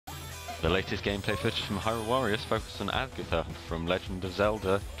The latest gameplay footage from Hyrule Warriors focused on Agitha from Legend of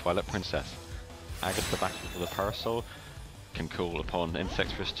Zelda Twilight Princess. Agitha battles with a parasol, can call upon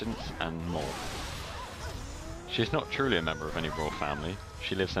insect resistance, and more. She is not truly a member of any royal family.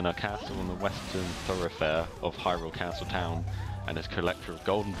 She lives in a castle in the western thoroughfare of Hyrule Castle Town and is a collector of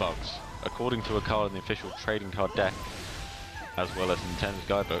golden bugs. According to a card in the official trading card deck, as well as Nintendo's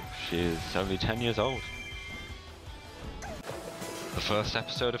guidebook, she is only 10 years old. The first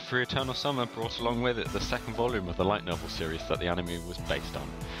episode of Free Eternal Summer brought along with it the second volume of the light novel series that the anime was based on,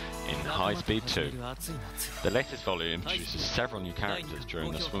 in High Speed 2. The latest volume introduces several new characters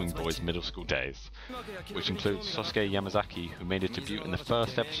during the Swimming Boys' middle school days, which includes Sosuke Yamazaki, who made his debut in the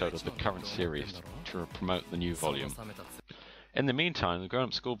first episode of the current series to promote the new volume. In the meantime, the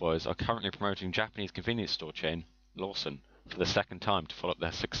grown-up schoolboys are currently promoting Japanese convenience store chain Lawson for the second time to follow up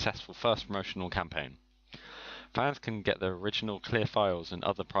their successful first promotional campaign. Fans can get their original clear files and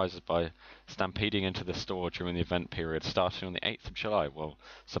other prizes by stampeding into the store during the event period starting on the 8th of July while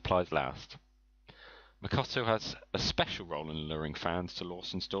supplies last. Makoto has a special role in luring fans to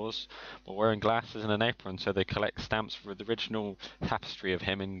Lawson stores while wearing glasses and an apron so they collect stamps for the original tapestry of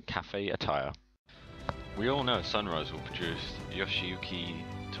him in cafe attire. We all know Sunrise will produce Yoshiyuki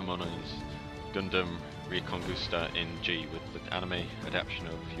Tomono's Gundam Recongusta in G with the anime adaptation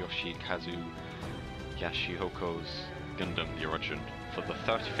of Yoshikazu Yashihoko's Gundam The Origin for the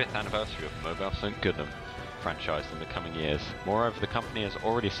 35th anniversary of Mobile Suit Gundam franchise in the coming years. Moreover, the company has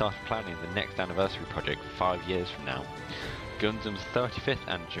already started planning the next anniversary project 5 years from now. Gundam's 35th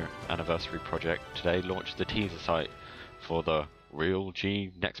anniversary project today launched the teaser site for the Real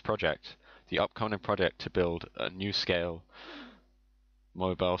G Next project, the upcoming project to build a new scale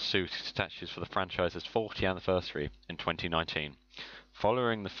Mobile Suit statues for the franchise's 40th anniversary in 2019.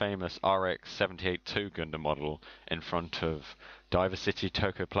 Following the famous RX-78-2 Gundam model in front of Diver City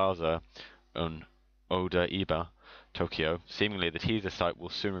Tokyo Plaza on Oda-Iba, Tokyo, seemingly the teaser site will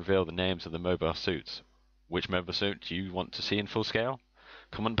soon reveal the names of the mobile suits. Which mobile suit do you want to see in full scale?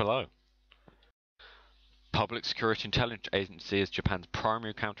 Comment below. Public Security Intelligence Agency is Japan's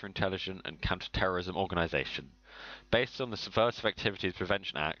primary counterintelligence and counterterrorism organization. Based on the Subversive Activities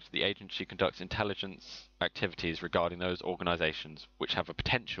Prevention Act, the agency conducts intelligence activities regarding those organizations which have a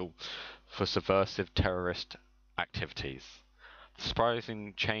potential for subversive terrorist activities. The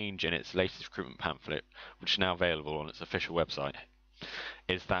surprising change in its latest recruitment pamphlet, which is now available on its official website,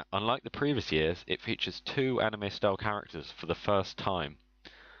 is that unlike the previous years, it features 2 anime-style characters for the first time.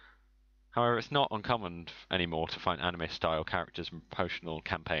 However, it's not uncommon anymore to find anime-style characters in promotional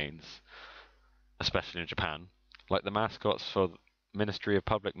campaigns, especially in Japan, like the mascots for the Ministry of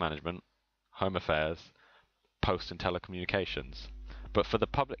Public Management, Home Affairs, Post and Telecommunications. But for the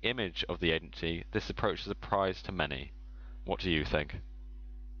public image of the agency, this approach is a prize to many. What do you think?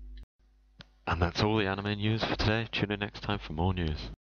 And that's all the anime news for today. Tune in next time for more news.